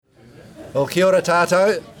Well, kia ora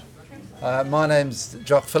tātou. My name's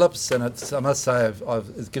Jock Phillips, and I must say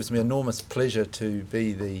it gives me enormous pleasure to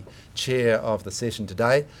be the chair of the session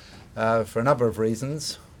today for a number of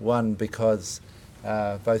reasons. One, because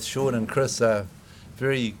both Sean and Chris are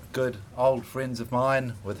very good old friends of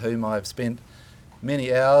mine with whom I've spent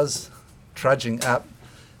many hours trudging up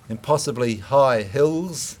impossibly high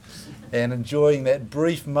hills and enjoying that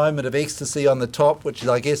brief moment of ecstasy on the top, which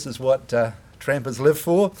I guess is what trampers live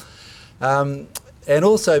for. And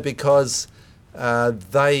also because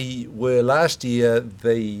they were last year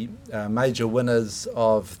the major winners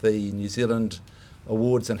of the New Zealand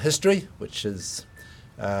Awards in History, which is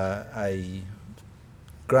a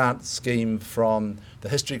grant scheme from the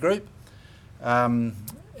History Group,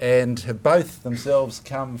 and have both themselves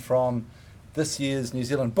come from this year's New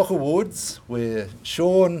Zealand Book Awards, where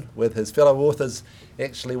Sean, with his fellow authors,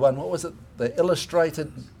 actually won, what was it, the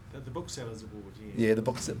Illustrated... The Booksellers Award, yeah,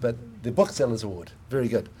 the Booksellers Award. Very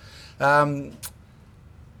good.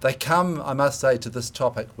 They come, I must say, to this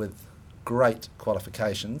topic with great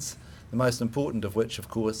qualifications, the most important of which, of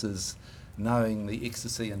course, is knowing the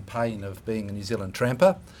ecstasy and pain of being a New Zealand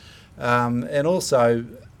tramper, and also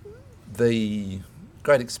the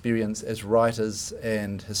great experience as writers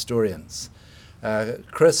and historians.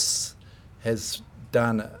 Chris has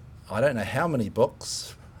done, I don't know how many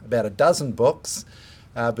books, about a dozen books.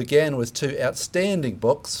 Began with two outstanding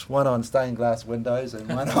books, one on stained glass windows and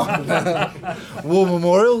one on war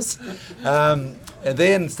memorials, and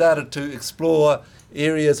then started to explore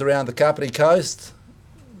areas around the Kapiti coast.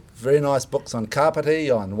 Very nice books on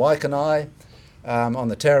Kapiti, on Waikanae, on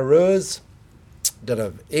the Tararuas. Did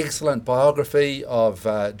an excellent biography of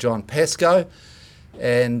John Pascoe,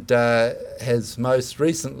 and has most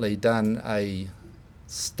recently done a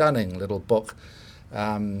stunning little book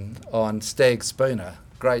on Stag Spooner.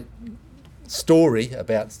 Great story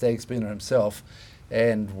about Stag Spooner himself,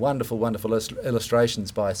 and wonderful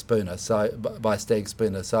illustrations by by Stag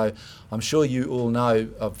Spooner. So I'm sure you all know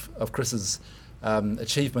of Chris's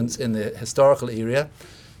achievements in the historical area.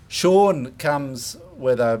 Sean comes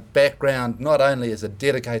with a background not only as a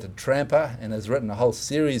dedicated tramper, and has written a whole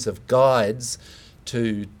series of guides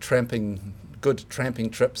to good tramping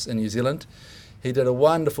trips in New Zealand. He did a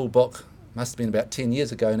wonderful book, must have been about 10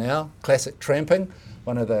 years ago now, Classic Tramping,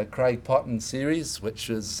 one of the Craig Potton series, which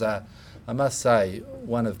is, I must say,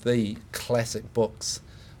 one of the classic books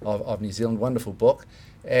of New Zealand, wonderful book.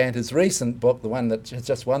 And his recent book, the one that has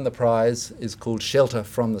just won the prize, is called Shelter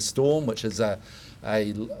from the Storm, which is a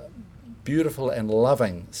beautiful and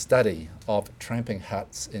loving study of tramping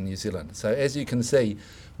huts in New Zealand. So as you can see,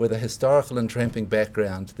 with a historical and tramping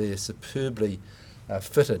background, they're superbly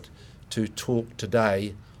fitted to talk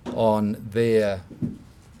today on their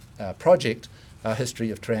project, History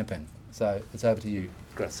of Tramping. So it's over to you,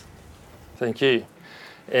 Chris. Thank you.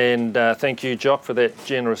 And thank you, Jock, for that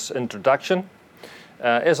generous introduction.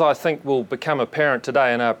 As I think will become apparent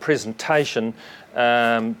today in our presentation,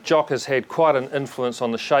 Jock has had quite an influence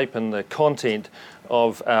on the shape and the content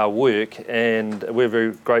of our work, and we're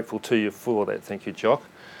very grateful to you for that. Thank you, Jock.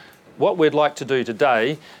 What we'd like to do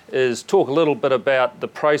today is talk a little bit about the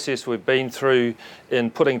process we've been through in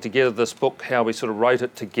putting together this book, how we sort of wrote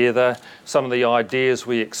it together, some of the ideas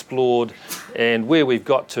we explored, and where we've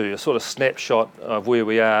got to, a sort of snapshot of where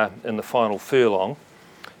we are in the final furlong.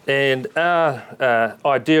 And our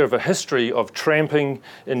idea of a history of tramping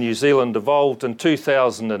in New Zealand evolved in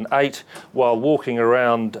 2008 while walking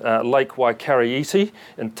around Lake Waikariiti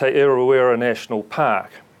in Te Urewera National Park.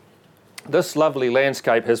 This lovely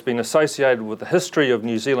landscape has been associated with the history of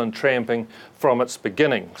New Zealand tramping from its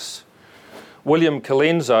beginnings. William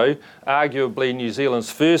Colenso, arguably New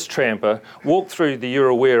Zealand's first tramper, walked through the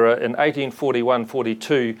Urewera in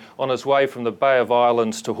 1841-42 on his way from the Bay of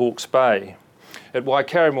Islands to Hawke's Bay. At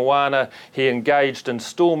Waikaremoana, he engaged in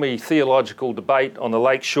stormy theological debate on the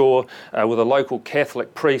lakeshore with a local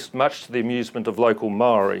Catholic priest, much to the amusement of local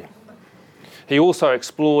Maori. He also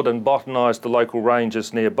explored and botanised the local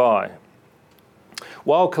ranges nearby.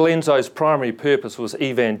 While Colenso's primary purpose was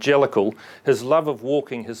evangelical, his love of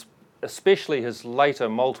walking, especially his later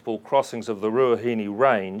multiple crossings of the Ruahine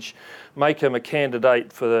Range, make him a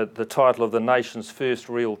candidate for the title of the nation's first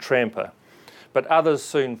real tramper. But others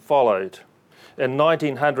soon followed. In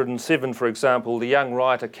 1907, for example, the young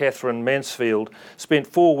writer Catherine Mansfield spent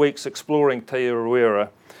 4 weeks exploring Te Urewera,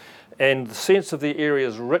 and the sense of the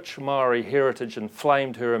area's rich Maori heritage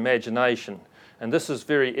inflamed her imagination, and this is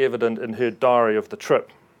very evident in her diary of the trip.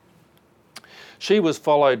 She was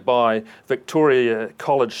followed by Victoria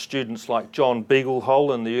College students like John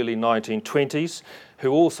Beaglehole in the early 1920s, who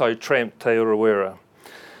also tramped Te Urewera.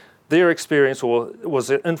 Their experience was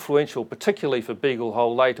influential, particularly for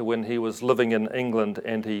Beaglehole later when he was living in England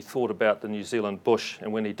and he thought about the New Zealand bush,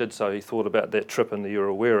 and when he did so he thought about that trip in the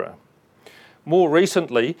Urewera. More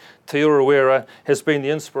recently, Te Urewera has been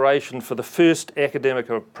the inspiration for the first academic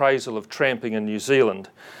appraisal of tramping in New Zealand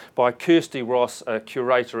by Kirsty Ross, a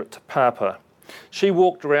curator at Te Papa. She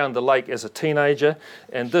walked around the lake as a teenager,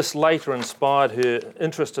 and this later inspired her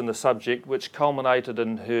interest in the subject, which culminated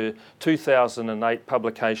in her 2008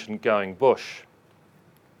 publication, Going Bush.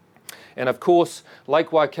 And of course,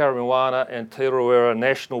 Lake Waikaremoana and Te Urewera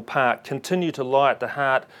National Park continue to lie at the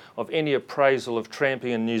heart of any appraisal of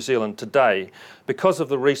tramping in New Zealand today because of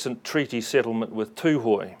the recent treaty settlement with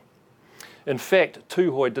Tūhoe. In fact,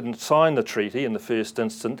 Tūhoe didn't sign the treaty in the first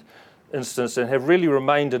instance and have really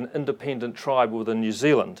remained an independent tribe within New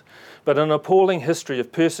Zealand. But an appalling history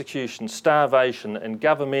of persecution, starvation and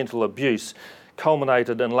governmental abuse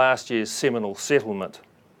culminated in last year's seminal settlement.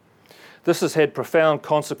 This has had profound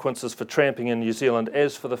consequences for tramping in New Zealand,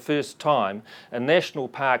 as for the first time a national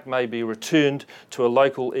park may be returned to a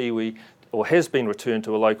local iwi, or has been returned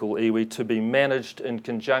to a local iwi, to be managed in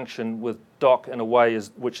conjunction with DOC in a way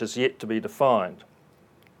which is yet to be defined.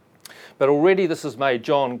 But already this has made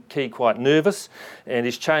John Key quite nervous, and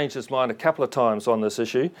he's changed his mind a couple of times on this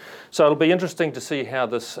issue. So it'll be interesting to see how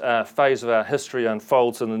this phase of our history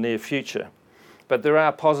unfolds in the near future. But there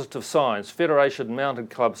are positive signs. Federation Mountain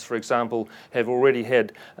Clubs, for example, have already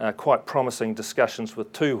had quite promising discussions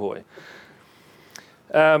with Tūhoe.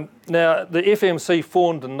 Now, the FMC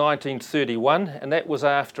formed in 1931, and that was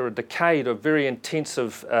after a decade of very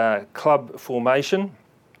intensive club formation.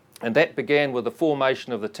 And that began with the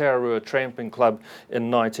formation of the Tararua Tramping Club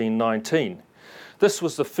in 1919. This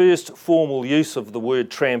was the first formal use of the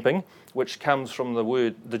word tramping, which comes from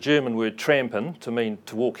the German word trampen, to mean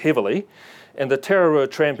to walk heavily. And the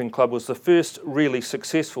Tararua Tramping Club was the first really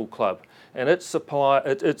successful club, and it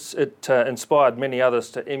inspired many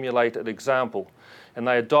others to emulate its example. And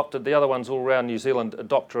they adopted, the other ones all around New Zealand,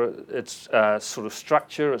 adopted its sort of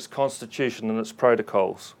structure, its constitution and its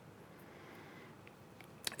protocols.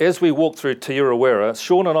 As we walked through Te Urewera,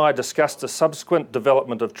 Sean and I discussed the subsequent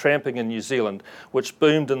development of tramping in New Zealand, which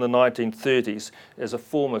boomed in the 1930s as a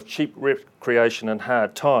form of cheap recreation in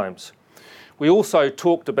hard times. We also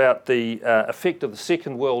talked about the effect of the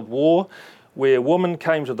Second World War, where women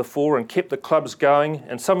came to the fore and kept the clubs going,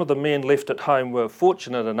 and some of the men left at home were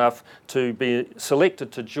fortunate enough to be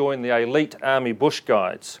selected to join the elite Army Bush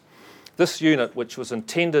Guides. This unit, which was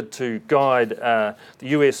intended to guide the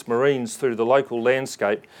US Marines through the local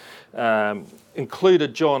landscape,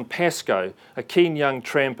 included John Pascoe, a keen young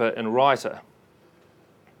tramper and writer.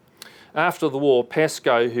 After the war,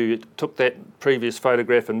 Pascoe, who took that previous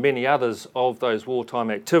photograph and many others of those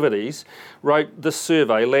wartime activities, wrote this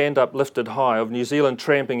survey, Land Uplifted High, of New Zealand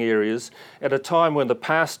tramping areas at a time when the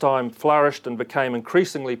pastime flourished and became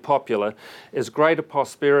increasingly popular as greater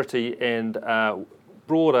prosperity and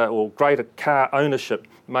broader or greater car ownership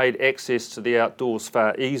made access to the outdoors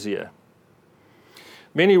far easier.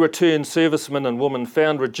 Many returned servicemen and women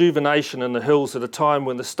found rejuvenation in the hills at a time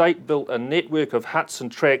when the state built a network of huts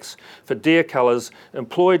and tracks for deer cullers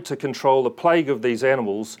employed to control the plague of these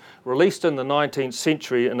animals, released in the 19th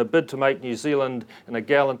century in a bid to make New Zealand an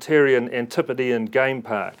egalitarian Antipodean game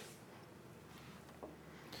park.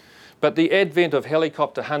 But the advent of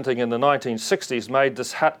helicopter hunting in the 1960s made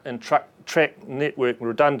this hut and track network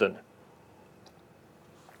redundant.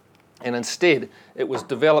 And instead, it was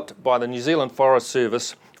developed by the New Zealand Forest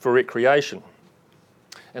Service for recreation.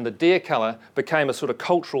 And the deer culler became a sort of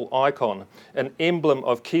cultural icon, an emblem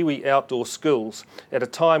of Kiwi outdoor skills at a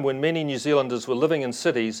time when many New Zealanders were living in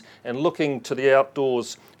cities and looking to the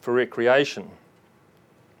outdoors for recreation.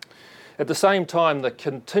 At the same time, the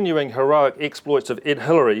continuing heroic exploits of Ed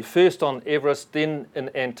Hillary, first on Everest, then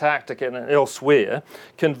in Antarctica and elsewhere,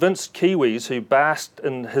 convinced Kiwis who basked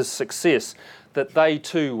in his success that they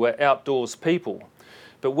too were outdoors people.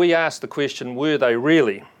 But we asked the question, were they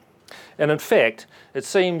really? And in fact, it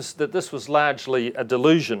seems that this was largely a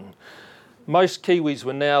delusion. Most Kiwis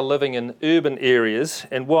were now living in urban areas,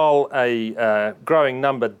 and while a growing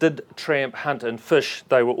number did tramp, hunt and fish,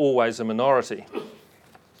 they were always a minority.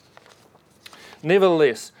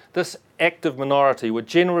 Nevertheless, this active minority were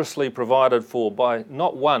generously provided for by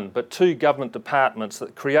not one but two government departments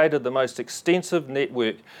that created the most extensive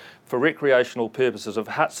network for recreational purposes of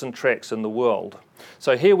huts and tracks in the world.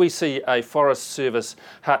 So here we see a Forest Service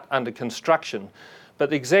hut under construction,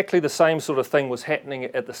 but exactly the same sort of thing was happening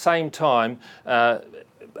at the same time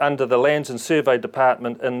under the Lands and Survey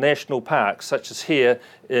Department in national parks, such as here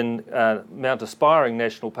in Mount Aspiring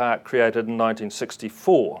National Park, created in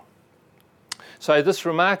 1964. So this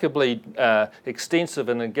remarkably extensive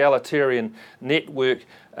and egalitarian network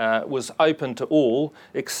was open to all,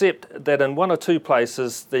 except that in one or two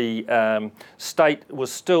places the state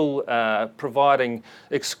was still providing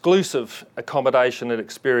exclusive accommodation and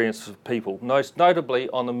experience for people, most notably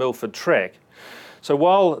on the Milford Track. So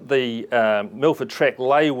while the Milford Track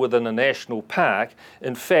lay within a national park,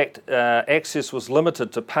 in fact, access was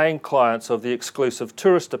limited to paying clients of the exclusive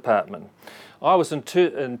tourist department. I was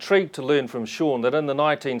intrigued to learn from Sean that in the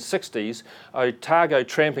 1960s, Otago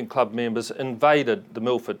Tramping Club members invaded the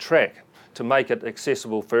Milford Track to make it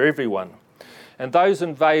accessible for everyone. And those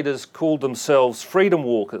invaders called themselves freedom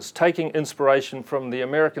walkers, taking inspiration from the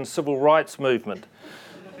American Civil Rights Movement.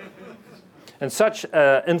 And such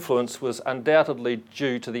influence was undoubtedly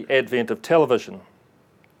due to the advent of television.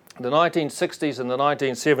 The 1960s and the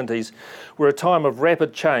 1970s were a time of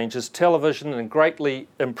rapid change as television and greatly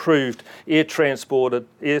improved air transport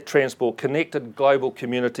connected global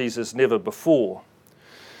communities as never before.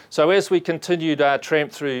 So as we continued our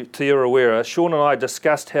tramp through Te Urewera, Sean and I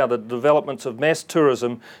discussed how the developments of mass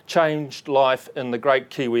tourism changed life in the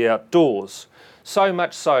great Kiwi outdoors. So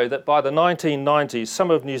much so that by the 1990s,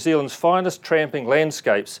 some of New Zealand's finest tramping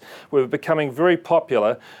landscapes were becoming very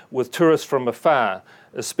popular with tourists from afar,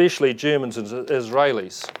 especially Germans and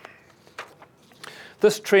Israelis.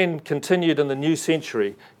 This trend continued in the new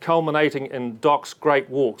century, culminating in DOC's Great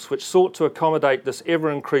Walks, which sought to accommodate this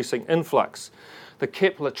ever-increasing influx. The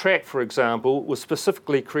Kepler Track, for example, was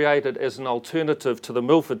specifically created as an alternative to the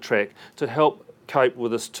Milford Track to help cope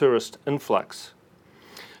with this tourist influx.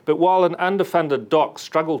 But while an underfunded DOC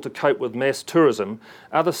struggled to cope with mass tourism,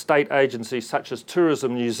 other state agencies such as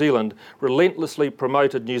Tourism New Zealand relentlessly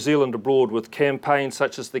promoted New Zealand abroad with campaigns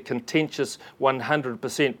such as the contentious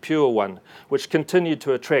 100% Pure one, which continued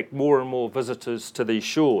to attract more and more visitors to these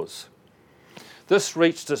shores. This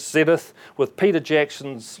reached its zenith with Peter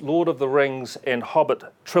Jackson's Lord of the Rings and Hobbit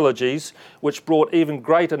trilogies, which brought even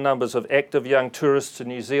greater numbers of active young tourists to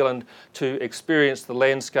New Zealand to experience the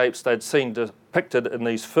landscapes they'd seen depicted in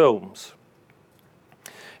these films.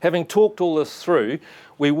 Having talked all this through,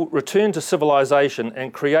 we returned to civilization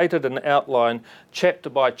and created an outline chapter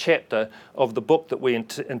by chapter of the book that we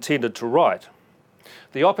intended to write.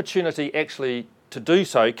 The opportunity actually to do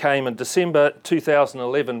so came in December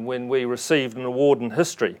 2011 when we received an award in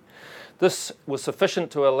history. This was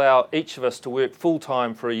sufficient to allow each of us to work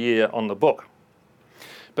full-time for a year on the book.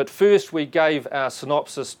 But first we gave our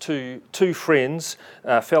synopsis to two friends,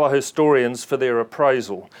 fellow historians, for their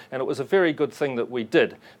appraisal. And it was a very good thing that we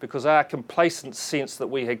did, because our complacent sense that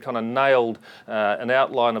we had kind of nailed an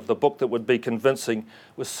outline of the book that would be convincing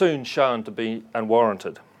was soon shown to be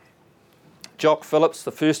unwarranted. Jock Phillips,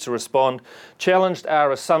 the first to respond, challenged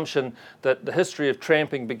our assumption that the history of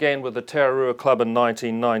tramping began with the Tararua Club in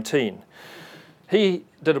 1919. He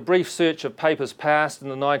did a brief search of papers past in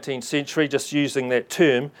the 19th century, just using that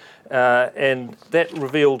term, and that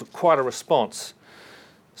revealed quite a response.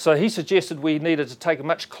 So he suggested we needed to take a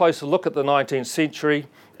much closer look at the 19th century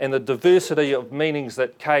and the diversity of meanings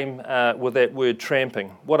that came with that word tramping.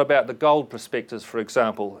 What about the gold prospectors, for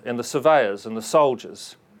example, and the surveyors and the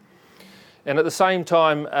soldiers? And at the same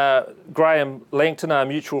time, Graham Langton, our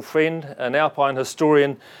mutual friend, an alpine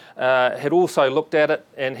historian, had also looked at it,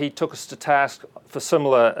 and he took us to task for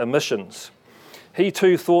similar omissions. He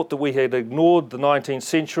too thought that we had ignored the 19th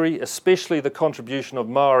century, especially the contribution of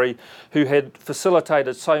Maori, who had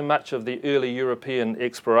facilitated so much of the early European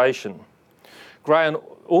exploration. Graham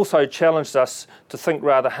also challenged us to think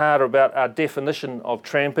rather harder about our definition of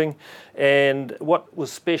tramping and what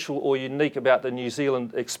was special or unique about the New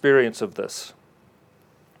Zealand experience of this.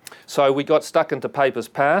 So we got stuck into papers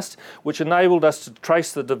past, which enabled us to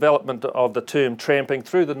trace the development of the term tramping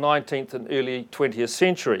through the 19th and early 20th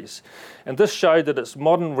centuries. And this showed that its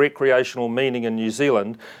modern recreational meaning in New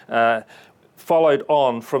Zealand followed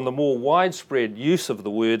on from the more widespread use of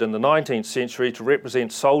the word in the 19th century to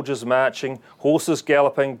represent soldiers marching, horses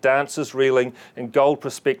galloping, dancers reeling, and gold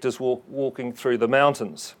prospectors walking through the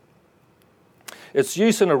mountains. Its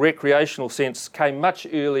use in a recreational sense came much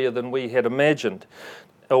earlier than we had imagined,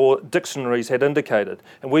 or dictionaries had indicated,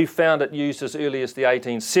 and we found it used as early as the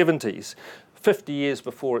 1870s, 50 years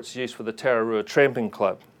before its use for the Tararua Tramping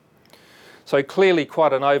Club. So clearly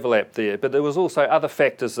quite an overlap there, but there was also other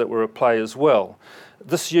factors that were at play as well.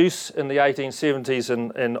 This use in the 1870s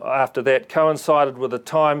and after that coincided with a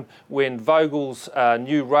time when Vogel's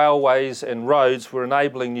new railways and roads were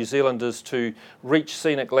enabling New Zealanders to reach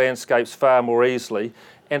scenic landscapes far more easily.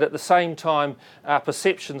 And at the same time, our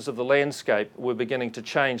perceptions of the landscape were beginning to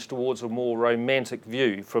change towards a more romantic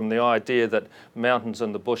view, from the idea that mountains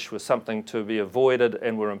and the bush were something to be avoided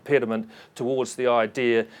and were impediment, towards the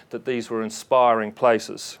idea that these were inspiring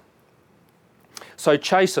places. So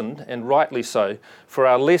chastened, and rightly so, for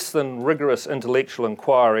our less than rigorous intellectual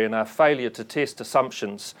inquiry and our failure to test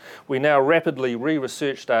assumptions, we now rapidly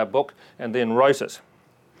re-researched our book and then wrote it.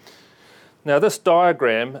 Now this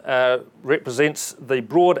diagram represents the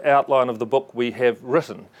broad outline of the book we have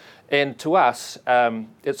written, and to us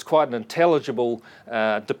it's quite an intelligible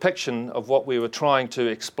depiction of what we were trying to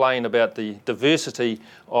explain about the diversity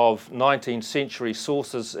of 19th century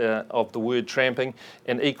sources of the word tramping,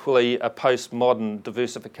 and equally a postmodern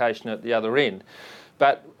diversification at the other end.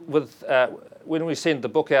 But with when we sent the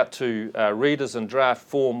book out to readers in draft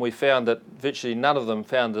form, we found that virtually none of them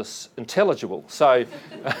found this intelligible. So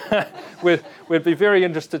we'd be very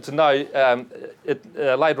interested to know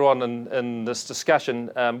later on in this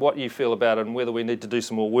discussion what you feel about it and whether we need to do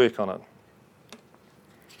some more work on it.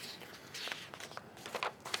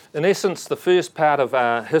 In essence, the first part of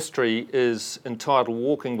our history is entitled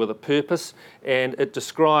Walking with a Purpose, and it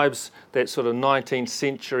describes that sort of 19th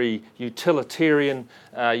century utilitarian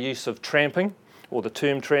use of tramping, or the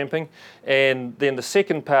term tramping. And then the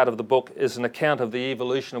second part of the book is an account of the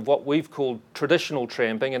evolution of what we've called traditional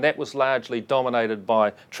tramping, and that was largely dominated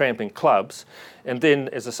by tramping clubs. And then,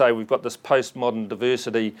 as I say, we've got this postmodern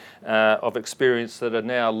diversity of experience that are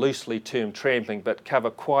now loosely termed tramping, but cover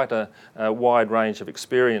quite a wide range of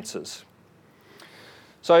experiences.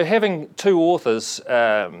 So having two authors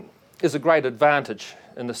is a great advantage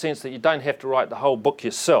in the sense that you don't have to write the whole book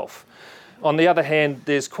yourself. On the other hand,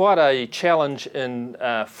 there's quite a challenge in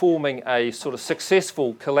forming a sort of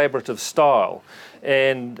successful collaborative style,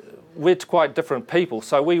 and we're quite different people,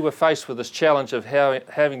 so we were faced with this challenge of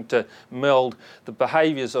having to meld the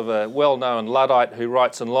behaviours of a well-known Luddite who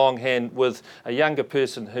writes in longhand with a younger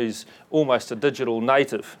person who's almost a digital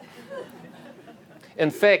native. In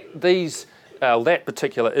fact, that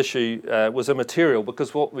particular issue was immaterial,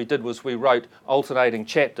 because what we did was we wrote alternating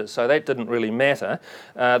chapters, so that didn't really matter.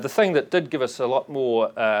 The thing that did give us a lot more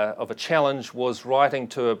of a challenge was writing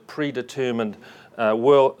to a predetermined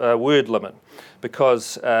word limit,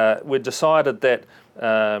 because we decided that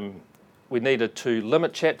we needed to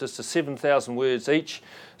limit chapters to 7,000 words each,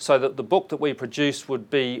 so that the book that we produced would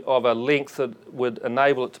be of a length that would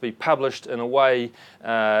enable it to be published in a way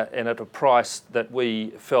and at a price that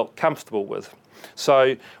we felt comfortable with.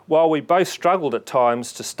 So while we both struggled at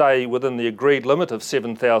times to stay within the agreed limit of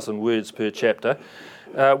 7,000 words per chapter,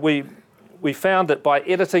 we found that by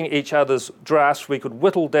editing each other's drafts, we could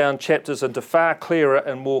whittle down chapters into far clearer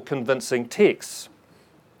and more convincing texts.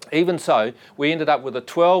 Even so, we ended up with a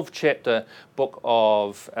 12-chapter book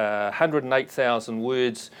of 108,000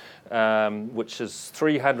 words, which is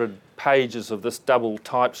 300 pages of this double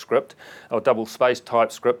typescript, or double-spaced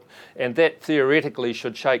typescript, and that theoretically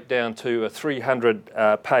should shake down to a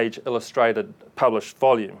 300-page illustrated published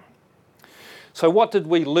volume. So what did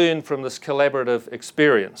we learn from this collaborative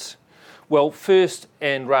experience? Well, first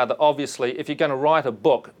and rather obviously, if you're going to write a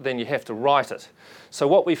book, then you have to write it. So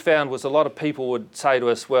what we found was a lot of people would say to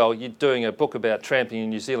us, well, you're doing a book about tramping in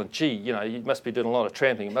New Zealand. Gee, you know, you must be doing a lot of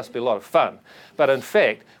tramping. It must be a lot of fun. But in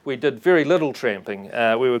fact, we did very little tramping.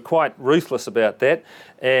 We were quite ruthless about that.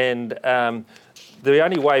 And the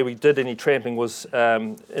only way we did any tramping was,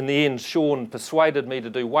 in the end, Sean persuaded me to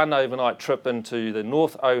do one overnight trip into the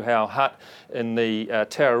North Ohau hut in the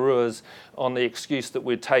Tararuas on the excuse that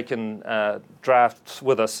we'd taken drafts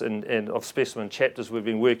with us and of specimen chapters we've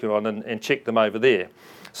been working on and checked them over there.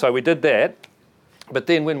 So we did that. But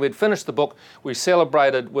then when we'd finished the book, we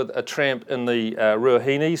celebrated with a tramp in the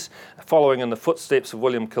Ruahinis, following in the footsteps of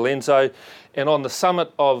William Colenso. And on the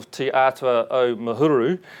summit of Te Atua o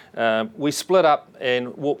Mahuru, we split up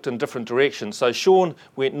and walked in different directions. So Sean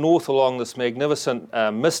went north along this magnificent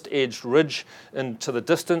mist-edged ridge into the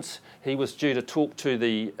distance. He was due to talk to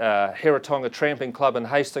the Heratonga Tramping Club in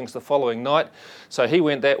Hastings the following night. So he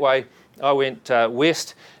went that way. I went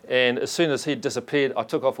west, and as soon as he'd disappeared, I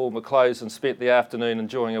took off all my clothes and spent the afternoon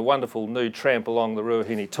enjoying a wonderful nude tramp along the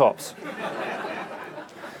Ruahine tops.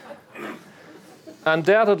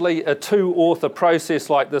 Undoubtedly, a two-author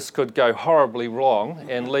process like this could go horribly wrong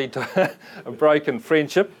and lead to a broken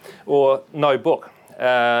friendship or no book,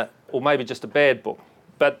 or maybe just a bad book.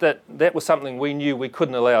 but that was something we knew we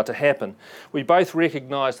couldn't allow to happen. We both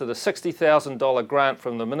recognised that a $60,000 grant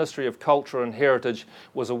from the Ministry of Culture and Heritage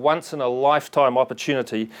was a once-in-a-lifetime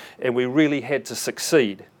opportunity, and we really had to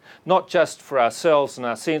succeed. Not just for ourselves and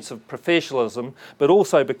our sense of professionalism, but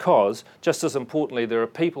also because, just as importantly, there are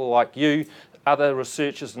people like you, other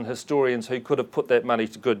researchers and historians who could have put that money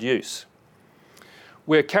to good use.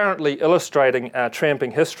 We're currently illustrating our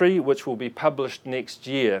tramping history, which will be published next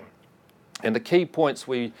year. And the key points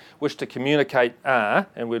we wish to communicate are,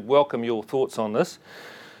 and we'd welcome your thoughts on this,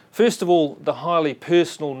 first of all, the highly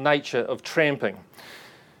personal nature of tramping.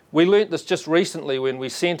 We learnt this just recently when we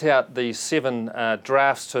sent out these 7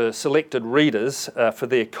 drafts to selected readers for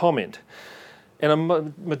their comment. And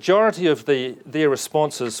a majority of their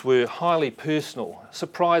responses were highly personal,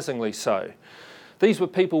 surprisingly so. These were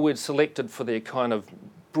people we'd selected for their kind of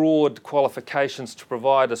broad qualifications to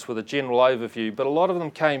provide us with a general overview, but a lot of them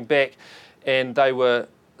came back and they were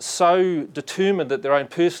so determined that their own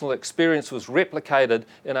personal experience was replicated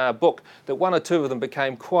in our book that 1 or 2 of them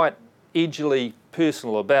became quite edgily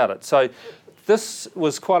personal about it. So this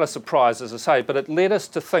was quite a surprise, as I say, but it led us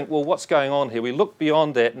to think, well, what's going on here? We looked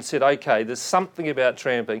beyond that and said, okay, there's something about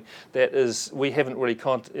tramping that we haven't really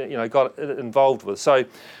got involved with. So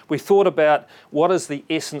we thought about what is the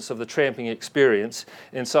essence of the tramping experience,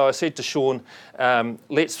 and so I said to Sean,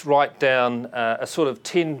 let's write down a sort of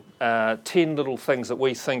 10 little things that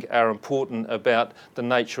we think are important about the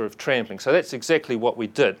nature of tramping. So that's exactly what we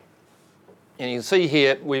did. And you can see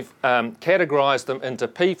here we've categorised them into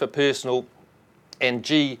P for personal and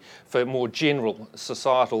G for more general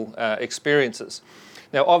societal experiences.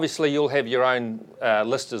 Now obviously you'll have your own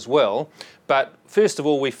list as well, but first of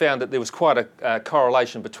all we found that there was quite a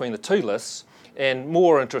correlation between the 2 lists, and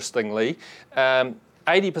more interestingly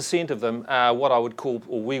 80% of them are what I would call,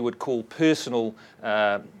 or we would call, personal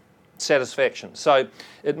satisfaction. So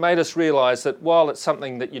it made us realise that while it's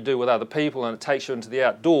something that you do with other people and it takes you into the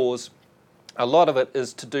outdoors, a lot of it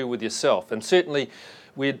is to do with yourself. And certainly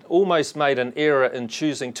we'd almost made an error in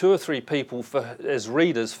choosing 2 or 3 people as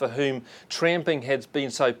readers for whom tramping had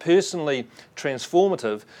been so personally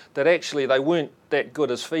transformative that actually they weren't that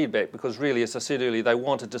good as feedback, because really, as I said earlier, they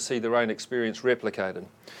wanted to see their own experience replicated.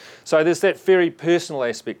 So there's that very personal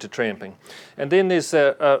aspect to tramping. And then there's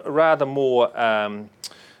a rather more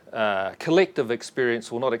collective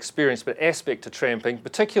experience, or not experience, but aspect to tramping,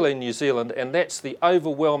 particularly in New Zealand, and that's the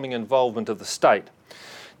overwhelming involvement of the state.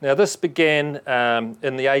 Now this began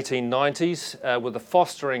in the 1890s with the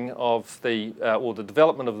fostering of or the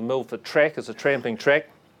development of the Milford Track as a tramping track,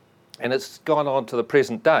 and it's gone on to the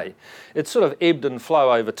present day. It's sort of ebbed and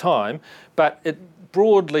flowed over time, but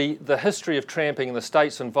broadly, the history of tramping and the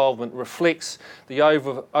state's involvement reflects the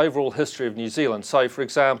overall history of New Zealand. So, for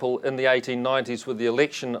example, in the 1890s, with the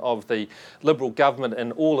election of the Liberal government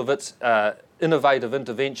and all of its innovative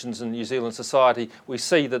interventions in New Zealand society, we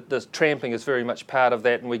see that the tramping is very much part of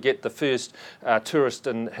that, and we get the first tourist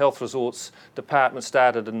and health resorts department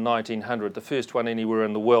started in 1900, the first one anywhere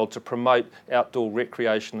in the world to promote outdoor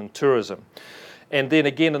recreation and tourism. And then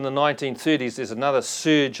again in the 1930s, there's another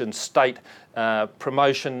surge in state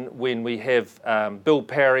promotion when we have Bill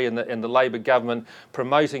Parry and the Labor government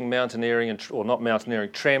promoting mountaineering, or not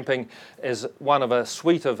mountaineering, tramping as one of a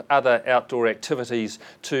suite of other outdoor activities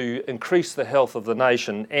to increase the health of the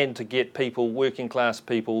nation and to get people, working class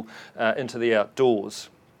people, into the outdoors.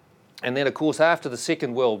 And then, of course, after the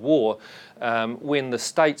Second World War, when the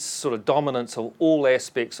state's sort of dominance of all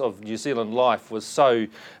aspects of New Zealand life was so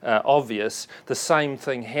obvious, the same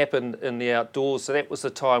thing happened in the outdoors. So that was the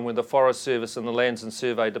time when the Forest Service and the Lands and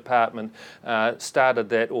Survey Department started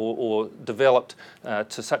that, or developed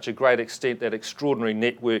to such a great extent, that extraordinary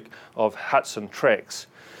network of huts and tracks.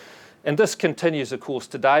 And this continues, of course,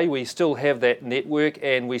 today. We still have that network,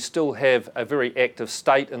 and we still have a very active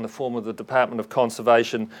state in the form of the Department of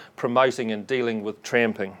Conservation promoting and dealing with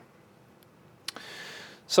tramping.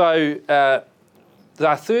 So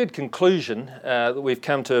our third conclusion that we've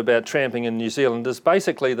come to about tramping in New Zealand is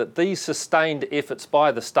basically that these sustained efforts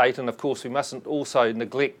by the state, and of course we mustn't also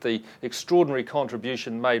neglect the extraordinary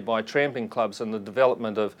contribution made by tramping clubs in the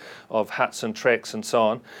development of huts and tracks and so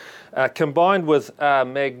on, combined with a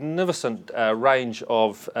magnificent range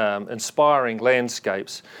of inspiring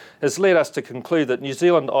landscapes, has led us to conclude that New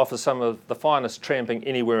Zealand offers some of the finest tramping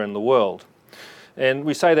anywhere in the world. And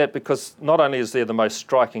we say that because not only is there the most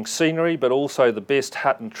striking scenery, but also the best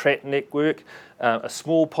hut and track network, a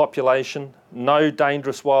small population, no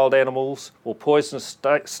dangerous wild animals or poisonous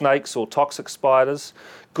snakes or toxic spiders,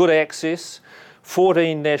 good access,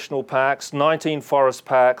 14 national parks, 19 forest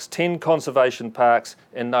parks, 10 conservation parks,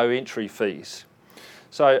 and no entry fees.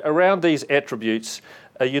 So around these attributes,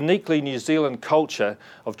 a uniquely New Zealand culture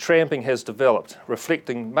of tramping has developed,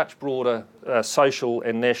 reflecting much broader social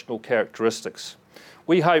and national characteristics.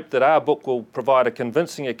 We hope that our book will provide a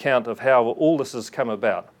convincing account of how all this has come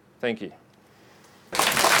about. Thank you.